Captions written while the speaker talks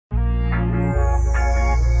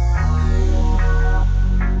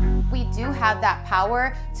have that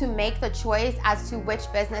power to make the choice as to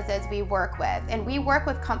which businesses we work with. And we work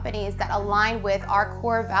with companies that align with our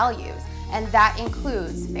core values. And that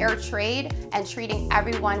includes fair trade and treating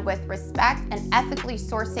everyone with respect and ethically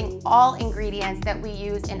sourcing all ingredients that we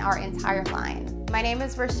use in our entire line. My name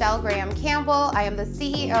is Rochelle Graham Campbell. I am the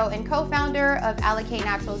CEO and co-founder of Alikay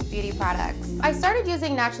Naturals beauty products. I started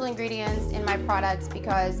using natural ingredients in my products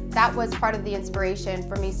because that was part of the inspiration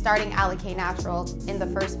for me starting Alikay Naturals in the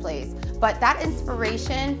first place. But that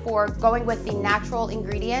inspiration for going with the natural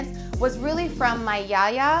ingredients was really from my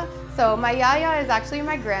yaya. So my yaya is actually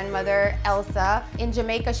my grandmother, Elsa. In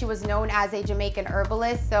Jamaica, she was known as a Jamaican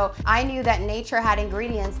herbalist. So I knew that nature had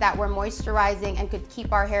ingredients that were moisturizing and could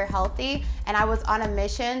keep our hair healthy. And I was on a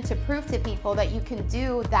mission to prove to people that you can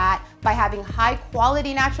do that by having high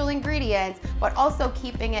quality natural ingredients, but also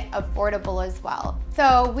keeping it affordable as well.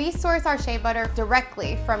 So we source our shea butter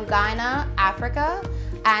directly from Ghana, Africa,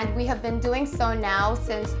 and we have been doing so now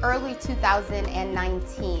since early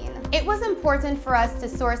 2019. It was important for us to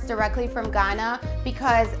source directly from Ghana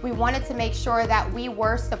because we wanted to make sure that we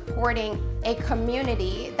were supporting a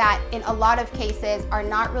community that in a lot of cases are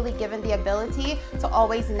not really given the ability to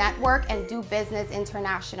always network and do business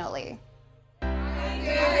internationally.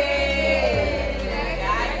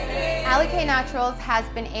 Alikay Naturals has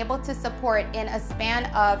been able to support in a span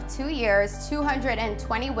of 2 years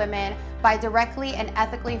 220 women by directly and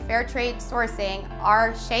ethically fair trade sourcing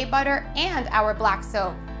our shea butter and our black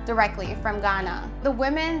soap directly from Ghana. The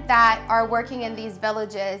women that are working in these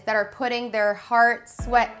villages that are putting their heart,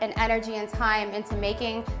 sweat, and energy and time into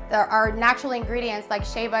making our natural ingredients like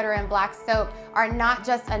shea butter and black soap are not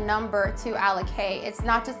just a number to Alikay. It's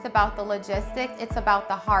not just about the logistics, it's about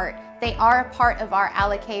the heart. They are a part of our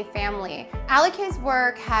Alikay family. Alikay's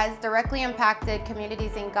work has directly impacted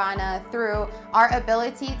communities in Ghana through our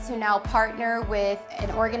ability to now partner with an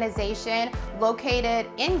organization located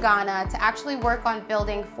in Ghana to actually work on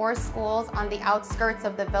building 4 schools on the outskirts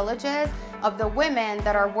of the villages of the women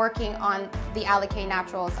that are working on the Alikay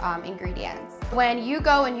Naturals ingredients. When you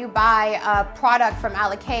go and you buy a product from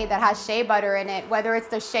Alikay that has shea butter in it, whether it's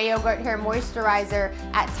the Shea Yogurt Hair Moisturizer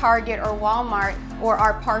at Target or Walmart, or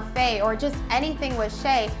our parfait, or just anything with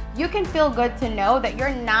shea, you can feel good to know that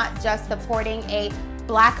you're not just supporting a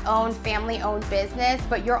Black-owned, family-owned business,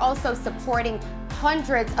 but you're also supporting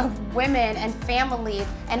hundreds of women and families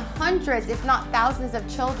and hundreds, if not thousands of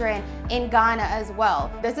children in Ghana as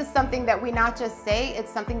well. This is something that we not just say,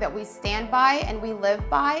 it's something that we stand by and we live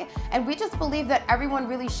by, and we just believe that everyone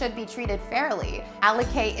really should be treated fairly.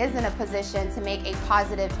 Alikay is in a position to make a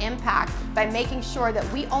positive impact by making sure that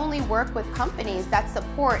we only work with companies that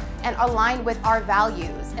support and align with our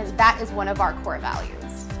values, and that is one of our core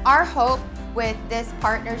values. Our hope with this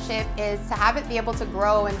partnership is to have it be able to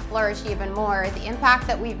grow and flourish even more. The impact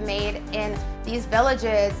that we've made in these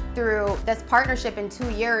villages through this partnership in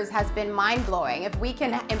 2 years has been mind-blowing. If we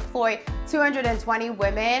can employ 220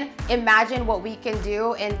 women, imagine what we can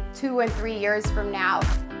do in 2 and 3 years from now.